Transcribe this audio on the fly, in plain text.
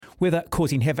Weather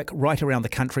causing havoc right around the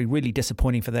country, really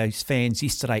disappointing for those fans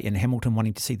yesterday in Hamilton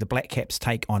wanting to see the Black Caps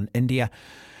take on India.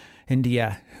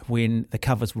 India, when the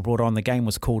covers were brought on, the game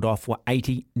was called off, were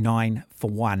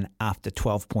 89-1 after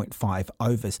 12.5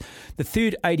 overs. The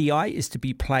third ODI is to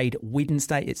be played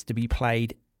Wednesday. It's to be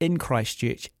played in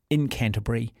Christchurch, in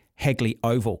Canterbury, Hagley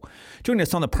Oval. Joining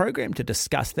us on the program to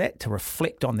discuss that, to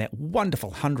reflect on that wonderful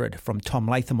 100 from Tom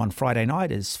Latham on Friday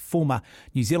night, is former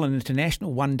New Zealand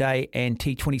international, one-day and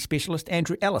T20 specialist,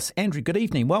 Andrew Ellis. Andrew, good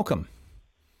evening. Welcome.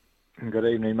 Good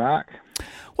evening, Mark.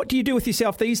 What do you do with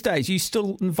yourself these days? Are you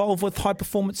still involved with High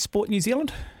Performance Sport New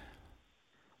Zealand?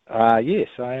 Yes,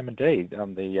 I am indeed.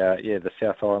 I'm the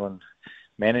South Island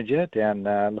manager down,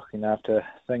 looking after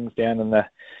things down in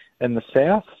the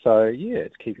south. So yeah,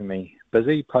 it's keeping me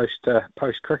busy post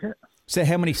cricket. So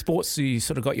how many sports do you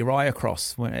sort of got your eye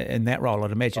across in that role?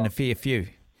 I'd imagine a fair few.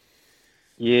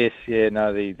 Yes,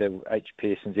 no, the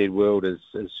HPS&Z world is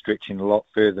stretching a lot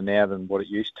further now than what it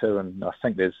used to, and I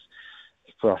think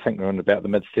we're in about the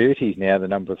mid-30s now, the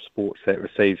number of sports that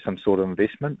receive some sort of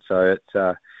investment. So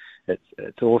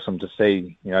it's awesome to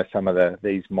see, some of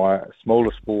these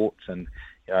smaller sports and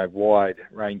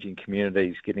wide-ranging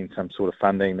communities getting some sort of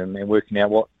funding and working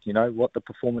out what the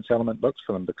performance element looks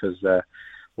for them, because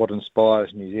what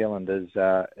inspires New Zealand is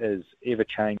ever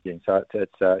changing. So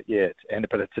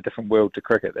but it's a different world to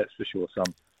cricket, that's for sure. So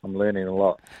I'm learning a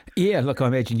lot. Yeah, look, I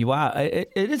imagine you are.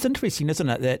 It is interesting, isn't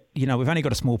it, that we've only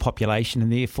got a small population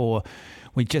and therefore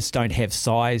we just don't have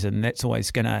size, and that's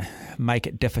always going to make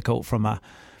it difficult from a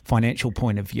financial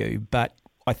point of view. But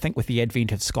I think with the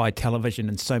advent of Sky Television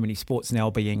and so many sports now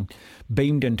being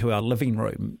beamed into our living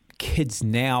room, kids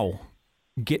now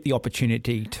get the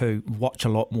opportunity to watch a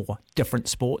lot more different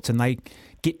sports, and they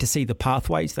get to see the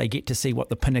pathways, they get to see what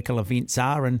the pinnacle events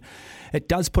are, and it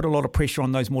does put a lot of pressure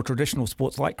on those more traditional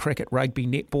sports like cricket, rugby,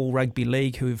 netball, rugby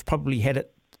league, who have probably had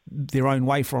it their own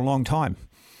way for a long time.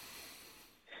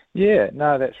 Yeah,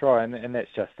 no, that's right, and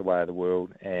that's just the way of the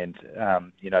world, and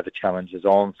the challenge is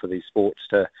on for these sports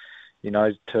to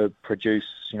produce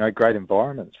great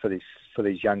environments for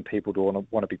these young people to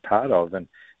want to be part of, and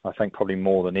I think probably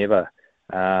more than ever,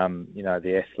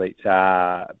 the athletes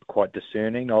are quite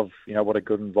discerning of what a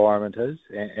good environment is,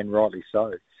 and rightly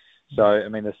so. So I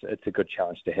mean, it's a good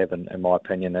challenge to have, in my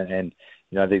opinion, and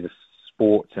these are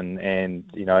sports and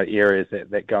areas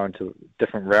that go into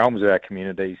different realms of our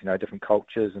communities, different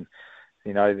cultures, and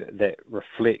that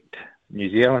reflect New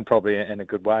Zealand probably in a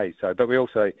good way. So, but we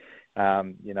also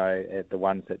the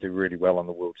ones that do really well on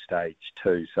the world stage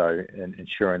too. So,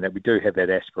 ensuring that we do have that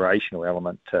aspirational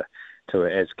element to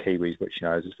as Kiwis, which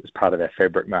is part of our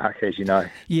fabric, Mark, as you know.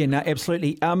 Yeah, no,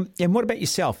 absolutely. And what about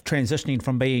yourself, transitioning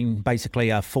from being basically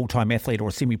a full-time athlete or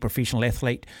a semi-professional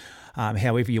athlete,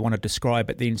 however you want to describe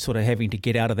it, then sort of having to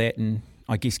get out of that and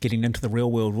I guess getting into the real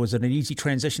world? Was it an easy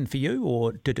transition for you,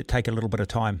 or did it take a little bit of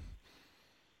time?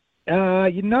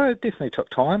 It definitely took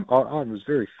time. I was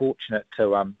very fortunate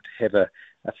to have a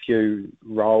few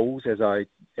roles as I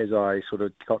sort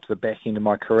of got to the back end of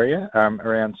my career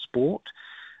around sport.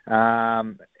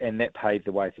 And that paved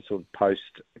the way for sort of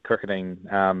post-cricketing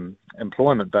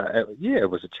employment. But it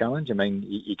was a challenge. I mean,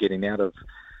 you're getting out of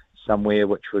somewhere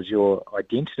which was your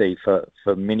identity for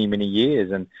many, many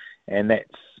years, and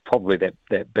that's probably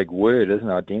that big word, isn't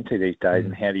it, identity these days?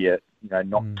 And how do you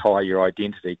not tie your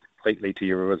identity completely to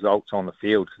your results on the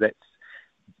field? Because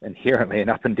that's inherently an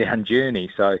up and down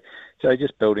journey. So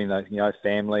just building those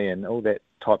family and all that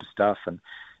type of stuff, and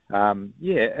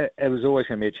it was always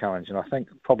going to be a challenge. And I think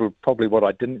probably what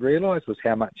I didn't realise was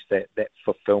how much that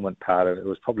fulfilment part of it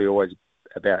was probably always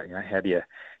about how do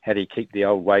you keep the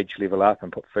old wage level up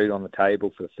and put food on the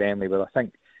table for the family. But I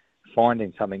think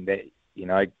finding something that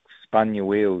spun your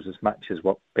wheels as much as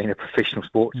what being a professional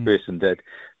sports person did,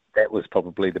 that was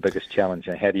probably the biggest challenge.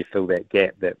 And how do you fill that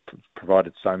gap that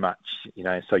provided so much,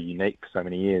 so unique for so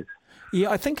many years? Yeah,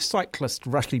 I think cyclist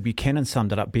Rushley Buchanan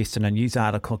summed it up best in a news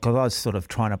article, because I was sort of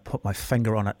trying to put my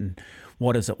finger on it and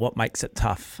what makes it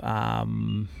tough.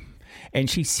 And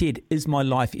she said, is my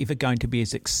life ever going to be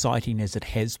as exciting as it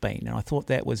has been? And I thought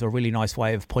that was a really nice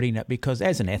way of putting it, because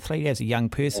as an athlete, as a young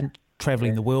person,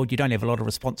 travelling the world, you don't have a lot of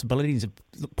responsibilities at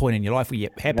the point in your life where you're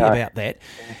happy about that.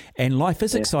 And life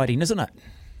is exciting, isn't it?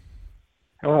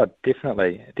 Oh,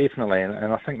 definitely.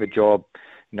 And I think the job,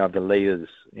 the leaders,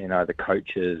 the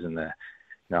coaches and the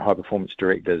high performance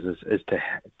directors is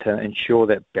to ensure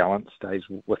that balance stays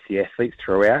with the athletes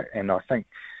throughout. And I think,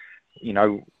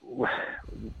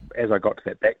 as I got to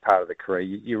that back part of the career,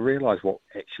 you realise what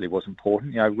actually was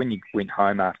important. When you went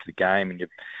home after the game and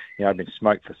you've been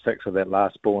smoked for six or that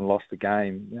last ball and lost the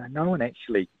game, no one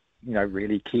actually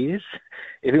really cares.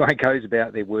 Everyone goes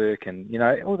about their work, and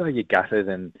although you're gutted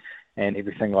and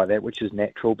everything like that, which is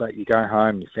natural, but you go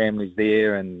home, your family's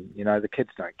there, and the kids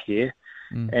don't care.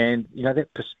 And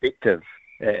that perspective,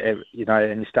 and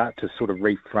you start to sort of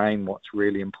reframe what's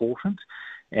really important.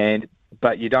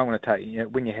 But you don't want to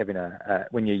take, when you're having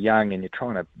when you're young and you're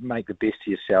trying to make the best of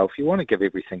yourself, you want to give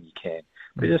everything you can.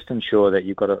 But just ensure that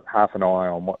you've got half an eye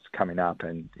on what's coming up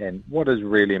and what is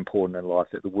really important in life,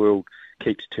 that the world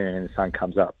keeps turning and the sun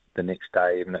comes up the next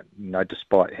day, even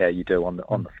despite how you do on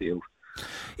the field.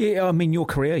 Yeah, I mean, your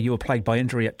career, you were plagued by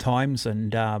injury at times,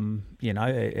 and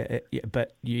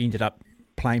but you ended up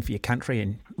playing for your country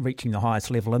and reaching the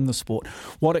highest level in the sport.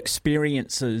 What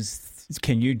experiences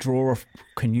can you draw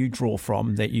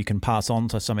from that you can pass on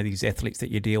to some of these athletes that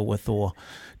you deal with or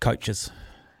coaches?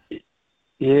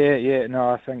 Yeah. No,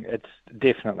 I think it's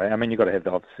definitely. I mean, you've got to have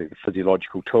obviously the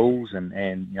physiological tools and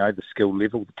the skill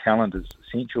level, the talent is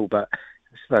essential, but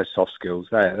it's those soft skills.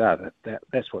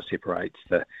 That's what separates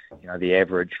the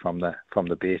average from the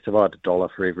best. If I had $1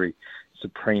 for every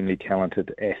supremely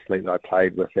talented athlete that I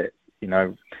played with, that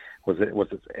was it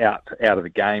out of the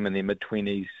game in their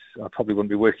mid-20s, I probably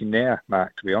wouldn't be working now,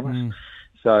 Mark, to be honest.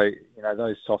 So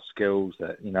those soft skills,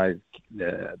 the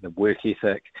work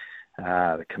ethic,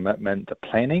 the commitment, the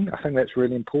planning, I think that's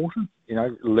really important.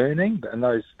 Learning, and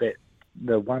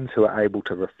the ones who are able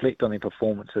to reflect on their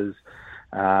performances,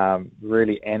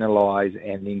 really analyse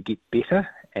and then get better,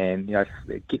 and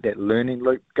get that learning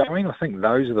loop going. I think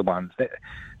those are the ones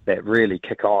that really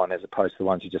kick on, as opposed to the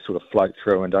ones you just sort of float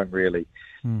through and don't really,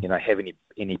 have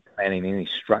any planning, any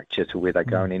structure to where they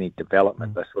go in any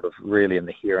development. They're sort of really in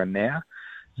the here and now.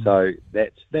 So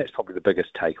that's probably the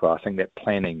biggest takeaway. I think that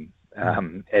planning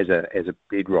as a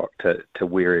bedrock to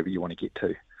wherever you want to get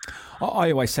to.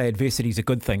 I always say adversity is a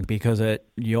good thing, because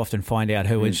you often find out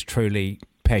who is truly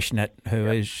passionate,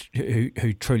 who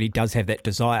truly does have that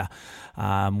desire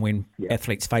when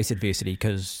athletes face adversity,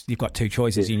 because you've got two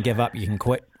choices. You can give up, you can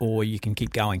quit, or you can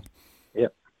keep going.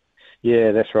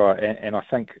 Yeah, that's right. And I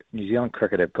think New Zealand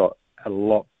cricket have got a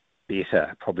lot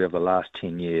better probably over the last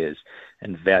 10 years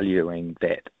in valuing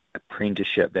that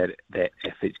apprenticeship that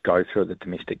athletes go through the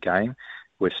domestic game.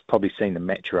 We've probably seen the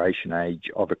maturation age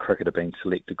of a cricketer being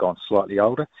selected gone slightly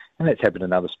older, and that's happened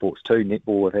in other sports too.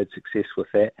 Netball have had success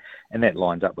with that, and that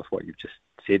lines up with what you've just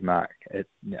said, Mark,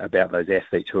 about those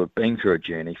athletes who have been through a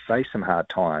journey, face some hard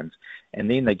times, and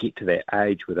then they get to that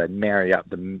age where they marry up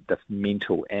the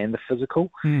mental and the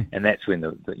physical, and that's when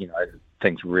the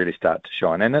things really start to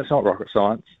shine. And it's not rocket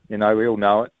science, we all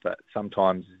know it, but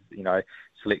sometimes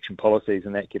selection policies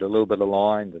and that get a little bit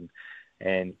aligned,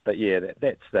 but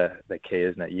that's the key,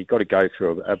 isn't it? You've got to go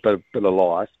through a bit of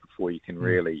life before you can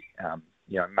really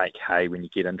make hay when you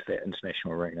get into that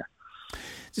international arena.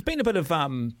 There's been a bit of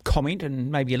comment and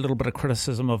maybe a little bit of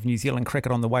criticism of New Zealand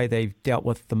cricket on the way they've dealt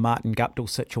with the Martin Guptill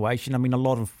situation. I mean, a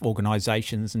lot of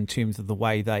organisations, in terms of the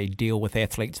way they deal with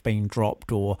athletes being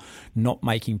dropped or not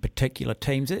making particular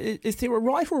teams, is there a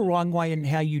right or a wrong way in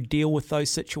how you deal with those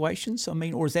situations? I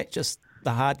mean, or is that just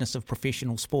the hardness of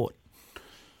professional sport?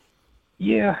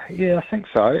 Yeah, I think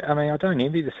so. I mean, I don't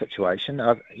envy the situation. They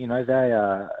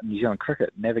are New Zealand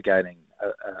cricket navigating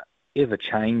a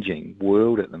ever-changing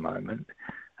world at the moment.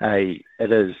 It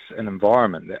is an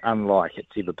environment that unlike it's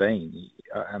ever been.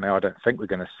 I mean, I don't think we're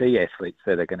going to see athletes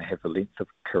that are going to have the length of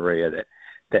career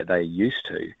that they used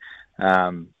to,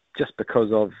 just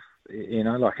because of,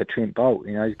 like a Trent Boult,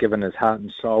 he's given his heart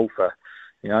and soul for,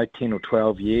 10 or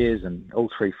 12 years and all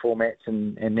three formats,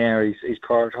 and now he's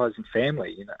prioritising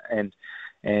family,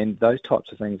 and those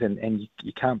types of things, and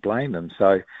you can't blame them.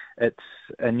 So it's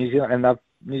New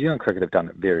Zealand cricket have done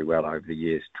it very well over the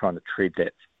years, trying to tread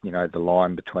that, the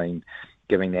line between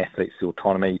giving the athletes the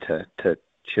autonomy to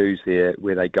choose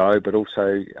where they go, but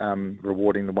also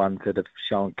rewarding the ones that have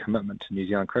shown commitment to New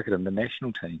Zealand cricket and the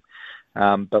national team.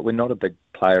 But we're not a big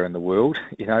player in the world.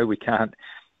 We can't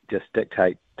just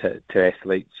dictate to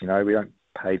athletes. We don't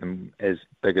pay them as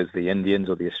big as the Indians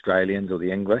or the Australians or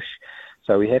the English.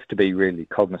 So we have to be really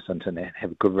cognizant and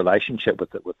have a good relationship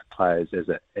with the players as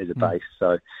a base.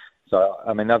 So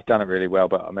I mean, they've done it really well,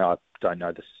 but I mean, I don't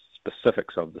know the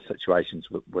specifics of the situations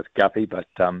with Guppy, but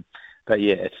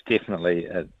yeah, it's definitely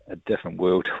a different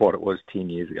world to what it was 10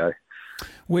 years ago.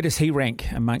 Where does he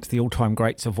rank amongst the all-time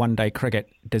greats of one-day cricket?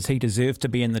 Does he deserve to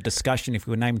be in the discussion? If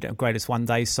we were named the greatest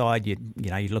one-day side, you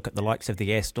look at the likes of the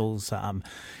Astles,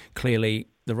 clearly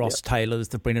the Ross Taylors,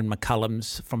 the Brendan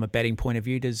McCullums. From a batting point of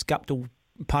view, does Guptill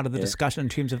part of the discussion in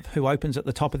terms of who opens at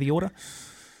the top of the order?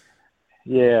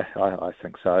 Yeah, I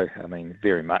think so. I mean,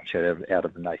 very much out of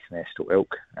the Nathan Astle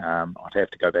ilk. I'd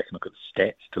have to go back and look at the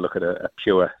stats to look at a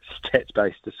pure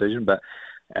stats-based decision. But,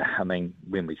 I mean,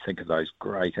 when we think of those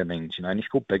great innings, and he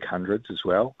scored big hundreds as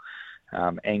well,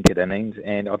 anchored innings.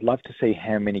 And I'd love to see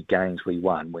how many games we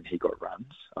won when he got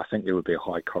runs. I think there would be a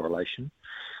high correlation.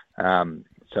 And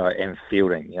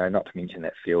fielding, not to mention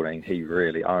that fielding, he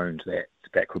really owned that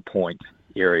backward point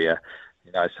area.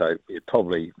 So it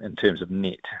probably, in terms of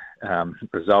net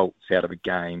results out of a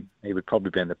game, he would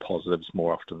probably be in the positives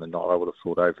more often than not, I would have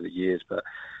thought, over the years. But,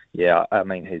 yeah, I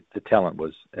mean, the talent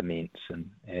was immense, and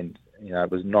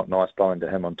it was not nice blowing to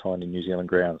him on tiny New Zealand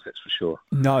grounds, that's for sure.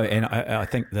 No, and I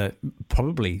think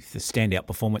probably the standout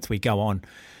performance, we go on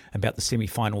about the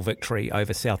semi-final victory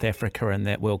over South Africa in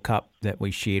that World Cup that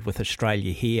we shared with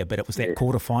Australia here, but it was that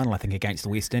quarter-final, I think, against the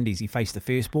West Indies. He faced the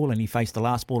first ball and he faced the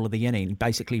last ball of the inning. He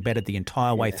basically batted the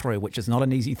entire way through, which is not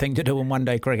an easy thing to do in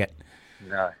one-day cricket.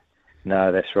 No,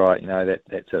 that's right.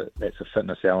 That's a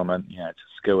fitness element. It's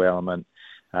a skill element.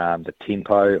 The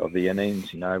tempo of the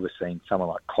innings. We're seeing someone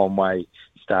like Conway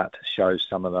start to show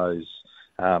some of those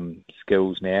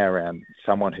skills now around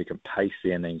someone who can pace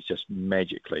the innings just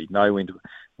magically, know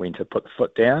when to put the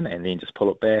foot down and then just pull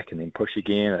it back and then push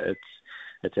again.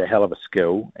 It's a hell of a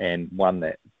skill, and one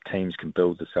that teams can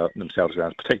build themselves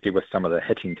around, particularly with some of the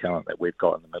hitting talent that we've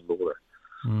got in the middle order.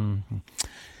 Mm-hmm.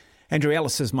 Andrew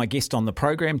Ellis is my guest on the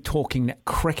program, talking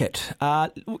cricket.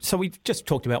 So we've just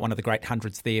talked about one of the great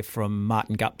hundreds there from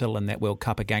Martin Guptill in that World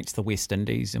Cup against the West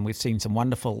Indies, and we've seen some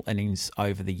wonderful innings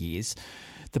over the years.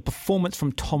 The performance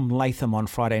from Tom Latham on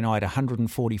Friday night,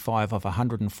 145 of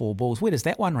 104 balls. Where does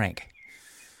that one rank?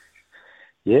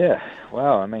 Yeah,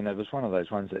 well, I mean, it was one of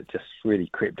those ones that just really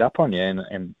crept up on you,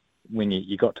 and when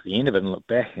you got to the end of it and looked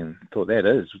back and thought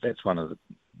that's one of the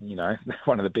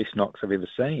one of the best knocks I've ever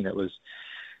seen. It was,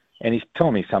 and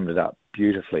Tommy summed it up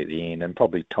beautifully at the end, and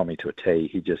probably Tommy to a T.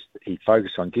 He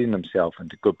focused on getting himself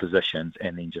into good positions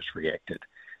and then just reacted.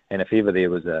 And if ever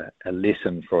there was a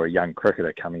lesson for a young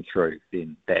cricketer coming through,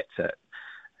 then that's it.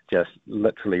 Just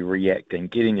literally reacting,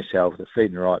 getting yourself the feet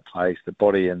in the right place, the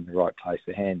body in the right place,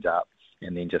 the hands up,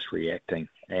 and then just reacting.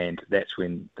 And that's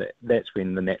when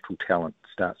the natural talent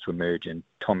starts to emerge. And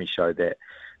Tommy showed that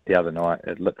the other night.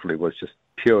 It literally was just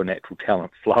pure natural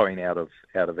talent flowing out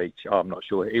of each. I'm not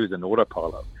sure. He was an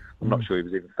autopilot. I'm not sure he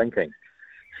was even thinking.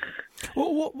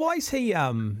 Well, why is he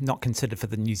not considered for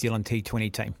the New Zealand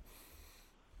T20 team?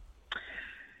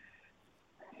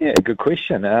 Yeah, good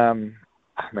question. I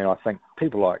mean, I think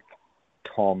people like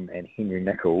Tom and Henry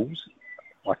Nicholls,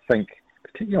 I think,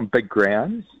 particularly on big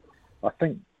grounds, I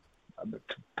think,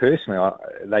 personally,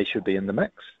 they should be in the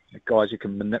mix. The guys who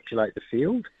can manipulate the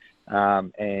field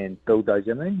and build those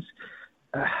innings.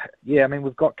 I mean,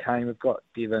 we've got Kane, we've got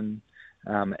Devon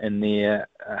in there.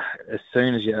 As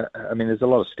soon as there's a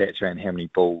lot of stats around how many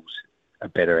balls a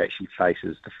batter actually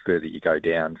faces the further you go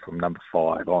down from number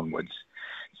 5 onwards.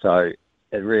 So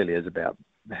it really is about,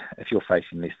 if you're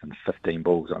facing less than 15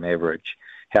 balls on average,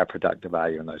 how productive are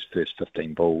you in those first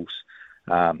 15 balls?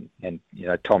 And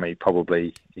Tommy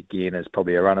probably, again, is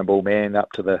probably a running ball man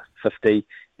up to the 50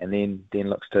 and then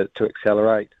looks to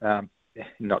accelerate.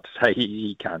 Not to say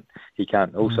he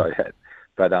can't also hit,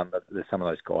 but there's some of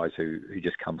those guys who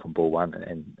just come from ball one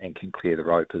and can clear the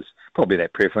rope is probably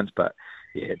that preference. But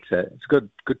yeah, it's a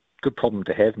good problem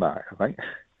to have, Mark, I think.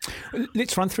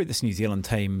 Let's run through this New Zealand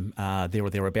team there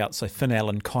or thereabouts. So Finn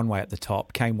Allen, Conway at the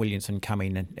top, Kane Williamson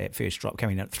coming in at first drop,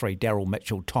 coming in at 3, Daryl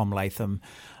Mitchell, Tom Latham,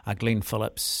 Glenn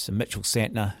Phillips, Mitchell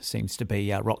Santner seems to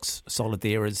be rock solid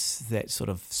there as that sort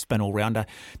of spin all-rounder.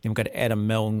 Then we've got Adam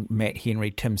Milne, Matt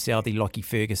Henry, Tim Southey, Lockie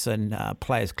Ferguson,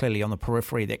 players clearly on the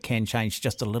periphery that can change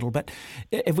just a little bit.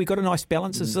 Have we got a nice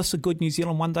balance? Is this a good New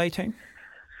Zealand one-day team?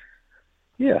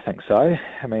 Yeah, I think so.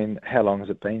 I mean, how long has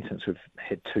it been since we've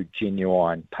had 2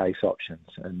 genuine pace options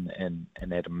in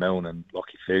Adam Milne and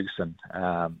Lockie Ferguson?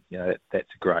 That's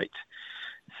a great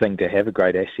thing to have, a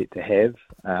great asset to have.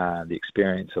 The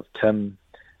experience of Tim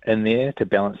in there to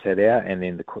balance that out, and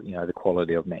then the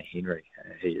quality of Matt Henry.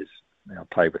 He is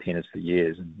played with Henners for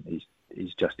years, and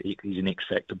he's an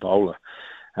X-factor bowler.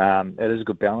 It is a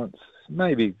good balance.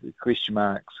 Maybe question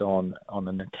marks on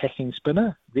an attacking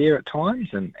spinner there at times,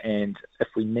 and if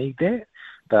we need that,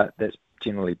 but that's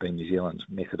generally been New Zealand's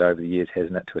method over the years,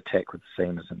 hasn't it, to attack with the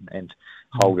seamers and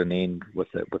hold an end with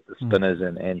the spinners,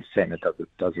 and Santner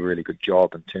does a really good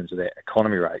job in terms of that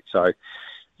economy rate. So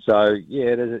yeah,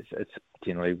 it is. It's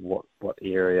generally what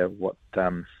area, what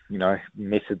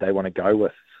method they want to go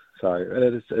with. So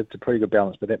it's a pretty good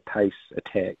balance, but that pace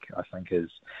attack, I think, is,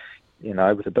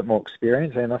 with a bit more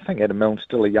experience, and I think Adam Milne's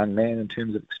still a young man in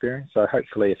terms of experience. So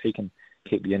hopefully, if he can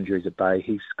keep the injuries at bay.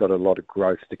 He's got a lot of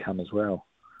growth to come as well.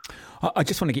 I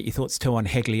just want to get your thoughts too on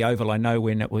Hagley Oval. I know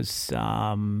when it was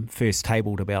first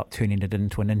tabled about turning it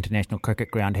into an international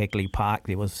cricket ground, Hagley Park,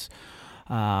 there was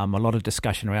a lot of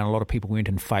discussion around. A lot of people weren't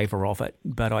in favour of it.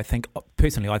 But I think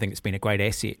it's been a great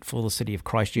asset for the city of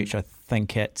Christchurch. I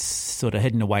think it's sort of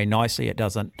hidden away nicely. It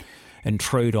doesn't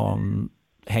intrude on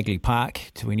Hagley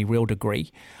Park to any real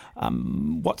degree.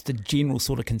 What's the general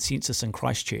sort of consensus in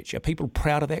Christchurch? Are people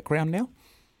proud of that ground now?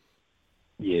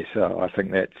 Yes, I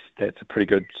think that's a pretty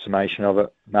good summation of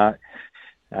it, Mark.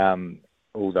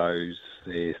 All those,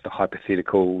 there's the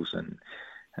hypotheticals and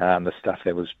the stuff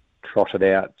that was trotted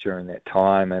out during that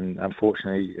time, and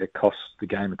unfortunately it cost the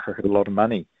game of cricket a lot of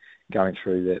money going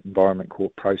through that Environment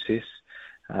Court process,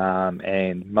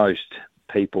 and most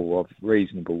people of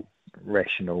reasonable,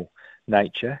 rational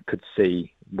nature could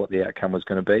see what the outcome was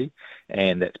going to be,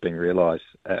 and that's been realised.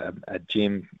 A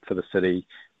gem for the city,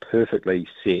 perfectly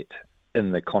set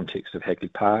in the context of Hagley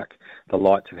Park. The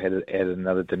lights have added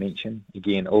another dimension.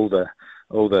 Again, all the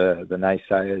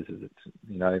naysayers,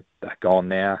 they're gone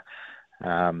now.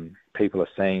 People are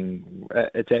saying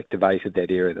it's activated that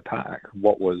area of the park.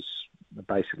 What was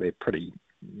basically a pretty,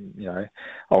 I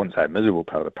wouldn't say a miserable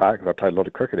part of the park, because I played a lot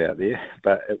of cricket out there,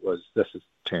 but this has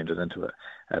turned it into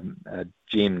a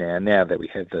gem now. Now that we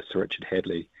have the Sir Richard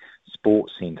Hadley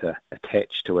Sports Centre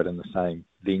attached to it in the same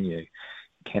venue,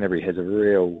 Canterbury has a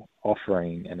real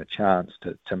offering and a chance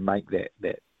to make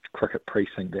that cricket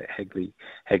precinct at Hagley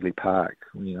Park,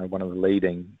 one of the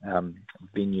leading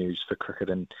venues for cricket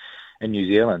in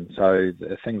New Zealand. So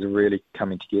things are really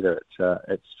coming together.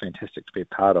 It's fantastic to be a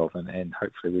part of, and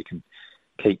hopefully we can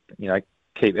keep. I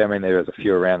mean, there is a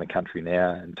few around the country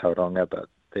now in Tauranga, but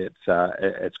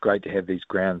it's great to have these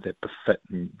grounds that befit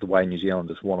the way New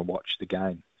Zealanders want to watch the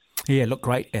game. Yeah, looked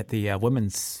great at the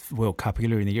Women's World Cup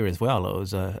earlier in the year as well. It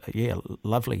was a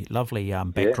lovely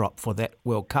backdrop for that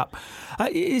World Cup.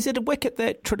 Is it a wicket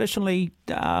that traditionally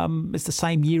is the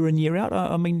same year in, year out?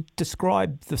 I mean,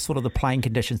 describe the sort of the playing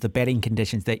conditions, the batting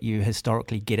conditions that you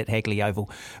historically get at Hagley Oval,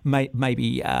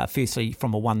 maybe firstly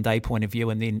from a one-day point of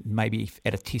view, and then maybe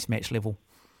at a test match level.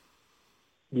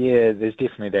 Yeah, there's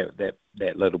definitely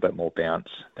that little bit more bounce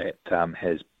that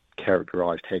has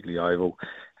characterised Hagley Oval.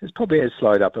 It probably has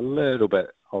slowed up a little bit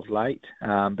of late,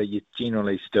 but you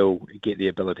generally still get the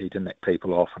ability to nick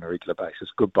people off on a regular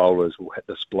basis. Good bowlers will hit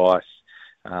the splice,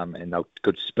 and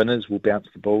good spinners will bounce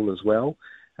the ball as well.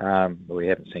 We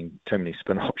haven't seen too many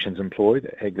spin options employed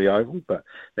at Hagley Oval, but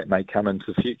that may come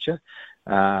into the future.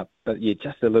 But yeah,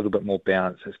 just a little bit more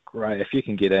bounce is great. If you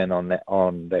can get in on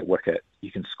that wicket,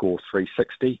 you can score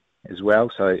 360 as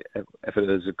well. So if it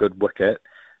is a good wicket,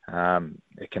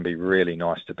 it can be really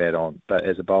nice to bat on. But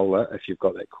as a bowler, if you've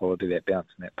got that quality, that bounce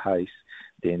and that pace,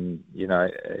 then,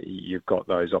 you've got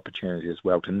those opportunities as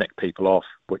well to nick people off,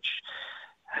 which,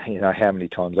 how many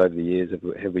times over the years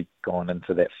have we gone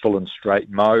into that full and straight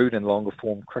mode in longer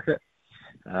form cricket?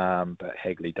 But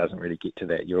Hagley doesn't really get to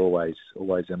that. You're always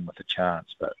in with a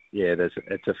chance. But yeah,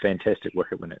 it's a fantastic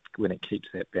wicket when it keeps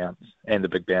that bounce and the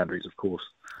big boundaries, of course.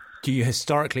 Do you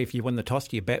historically, if you win the toss,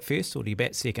 do you bat first or do you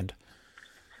bat second?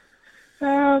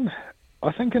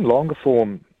 I think in longer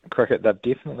form cricket, they've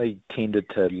definitely tended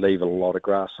to leave a lot of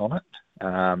grass on it,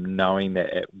 knowing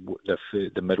that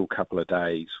the middle couple of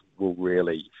days will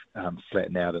really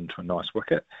flatten out into a nice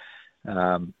wicket.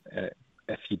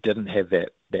 If you didn't have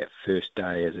that first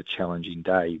day as a challenging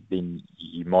day, then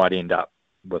you might end up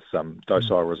with some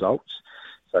docile results.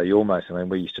 So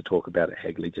we used to talk about at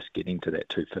Hagley just getting to that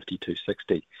 250,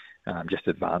 260, just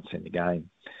advancing the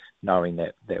game, knowing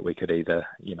that we could either,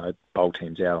 bowl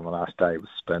teams out on the last day with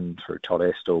spin through Todd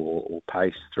Astle or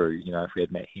pace through, if we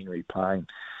had Matt Henry playing.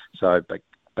 So, but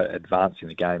advancing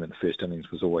the game in the first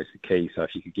innings was always the key. So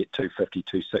if you could get 250,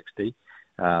 260,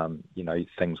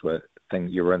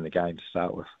 you were in the game to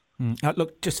start with.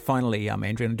 Look, just finally,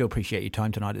 Andrew, and I do appreciate your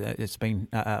time tonight. It's been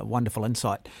a wonderful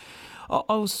insight.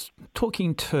 I was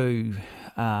talking to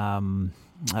Garth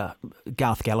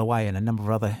Galloway and a number of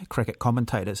other cricket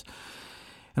commentators,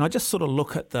 and I just sort of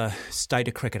look at the state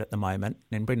of cricket at the moment,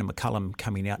 and Brendan McCullum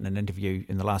coming out in an interview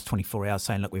in the last 24 hours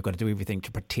saying, look, we've got to do everything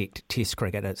to protect Test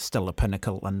cricket. It's still a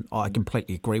pinnacle, and I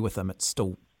completely agree with him. It's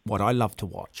still what I love to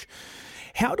watch.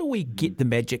 How do we get the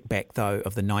magic back, though,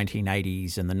 of the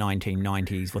 1980s and the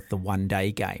 1990s with the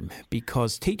one-day game?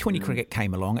 Because T20 cricket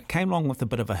came along. It came along with a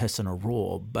bit of a hiss and a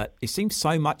roar, but it seems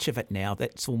so much of it now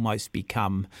that's we've almost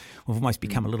become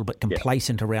a little bit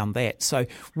complacent around that. So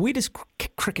where does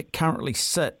cricket currently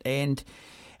sit, and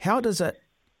how does it,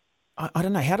 I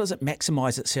don't know, how does it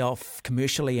maximise itself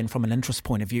commercially and from an interest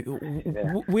point of view?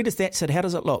 Where does that sit? How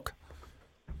does it look?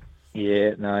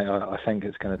 Yeah, no, I think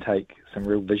it's going to take some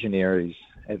real visionaries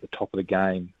at the top of the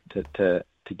game to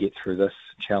get through this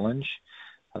challenge.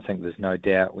 I think there's no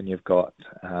doubt when you've got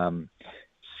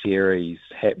series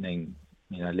happening,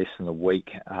 less than a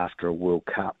week after a World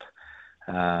Cup,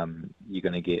 you're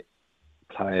going to get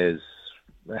players,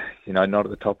 not at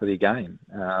the top of their game.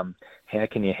 How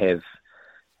can you have,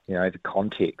 the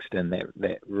context and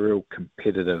that real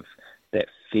competitive, that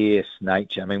fierce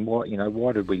nature? I mean,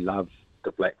 why did we love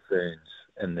the Black Ferns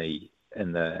in the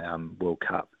World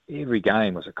Cup? Every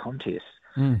game was a contest.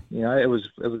 It was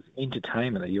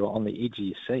entertainment. You were on the edge of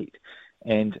your seat,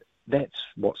 and that's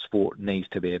what sport needs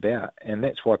to be about. And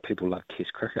that's why people love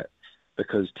Test cricket,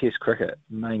 because Test cricket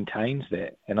maintains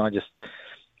that. And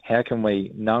how can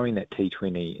we, knowing that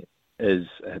T20 is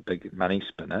a big money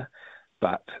spinner,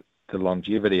 but the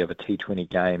longevity of a T20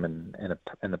 game in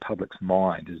the public's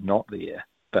mind is not there,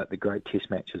 but the great Test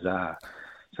matches are.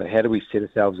 So how do we set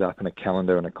ourselves up in a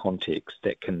calendar and a context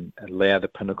that can allow the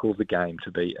pinnacle of the game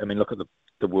to be? I mean, look at the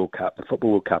World Cup, the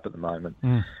Football World Cup at the moment.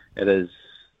 It is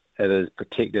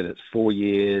protected. It's 4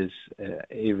 years.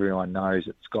 Everyone knows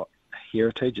it's got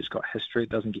heritage. It's got history. It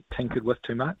doesn't get tinkered with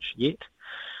too much yet,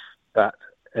 but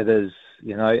it is,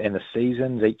 and the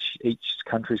seasons. Each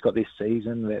country's got their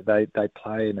season that they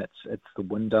play, and it's the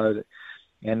window,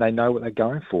 and they know what they're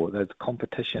going for. There's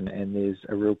competition, and there's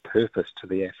a real purpose to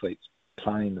the athletes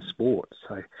playing the sport.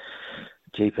 So,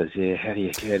 jeepers, yeah. How do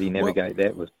you navigate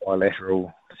that with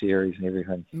bilateral series and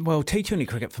everything? Well, T20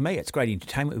 cricket for me, it's great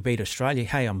entertainment. We beat Australia.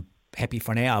 Hey, I'm happy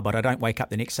for an hour, but I don't wake up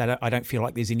the next day. I don't feel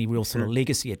like there's any real sort of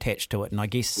legacy attached to it. And I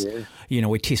guess,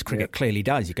 where Test cricket clearly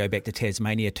does. You go back to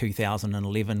Tasmania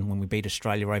 2011 when we beat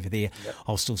Australia over there.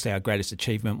 I'll still say our greatest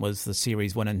achievement was the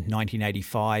series win in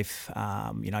 1985.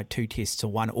 2 tests to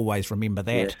 1. Always remember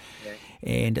that.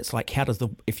 And it's like,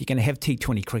 if you're going to have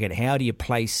T20 cricket, how do you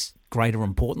place greater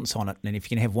importance on it? And if you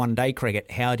can have one-day cricket,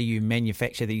 how do you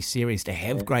manufacture these series to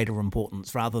have greater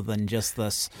importance rather than just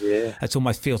this? It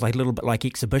almost feels like a little bit like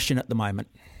exhibition at the moment.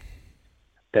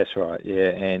 That's right, yeah.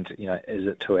 And, is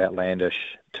it too outlandish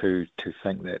to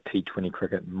think that T20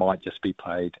 cricket might just be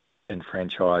played in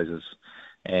franchises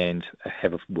and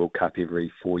have a World Cup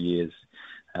every 4 years?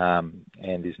 And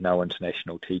there's no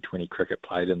international T20 cricket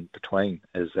played in between.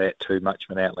 Is that too much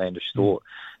of an outlandish thought?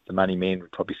 The money men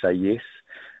would probably say yes.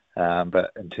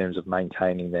 But in terms of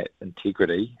maintaining that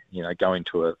integrity, going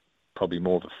to probably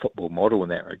more of a football model in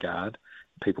that regard,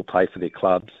 people play for their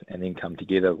clubs and then come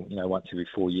together, once every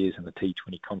 4 years in the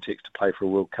T20 context to play for a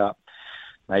World Cup.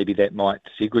 Maybe that might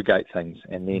segregate things.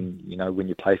 And then, when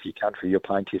you play for your country, you're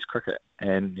playing Test cricket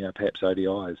and, perhaps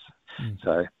ODIs.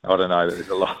 So, I don't know,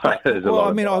 but there's a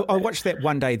lot. I watched that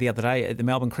one day the other day at the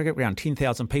Melbourne Cricket Ground,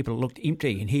 10,000 people. It looked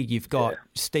empty. And here you've got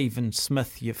Stephen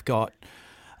Smith, you've got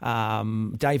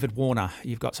David Warner,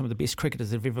 you've got some of the best cricketers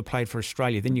that have ever played for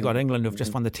Australia. Then you've got England who've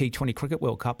just won the T20 Cricket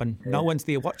World Cup, and no one's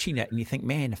there watching it. And you think,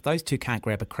 man, if those two can't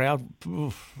grab a crowd,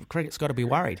 cricket's got to be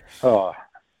worried. Oh,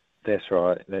 that's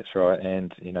right.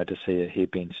 And, to see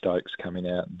Ben Stokes coming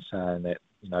out and saying that,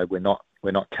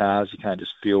 we're not cars. You can't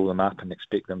just fuel them up and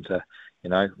expect them to,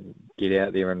 get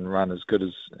out there and run as good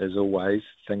as always.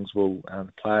 Players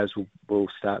will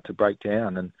start to break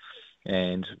down,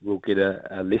 and we'll get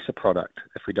a lesser product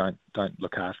if we don't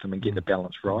look after them and get the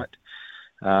balance right.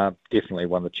 Definitely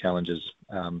one of the challenges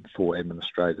for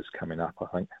administrators coming up,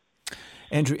 I think.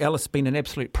 Andrew Ellis, been an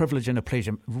absolute privilege and a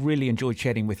pleasure. Really enjoyed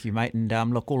chatting with you, mate.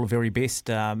 And look, all the very best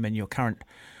in your current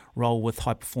role with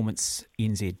High Performance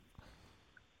NZ.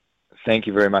 Thank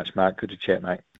you very much, Mark. Good to chat, mate.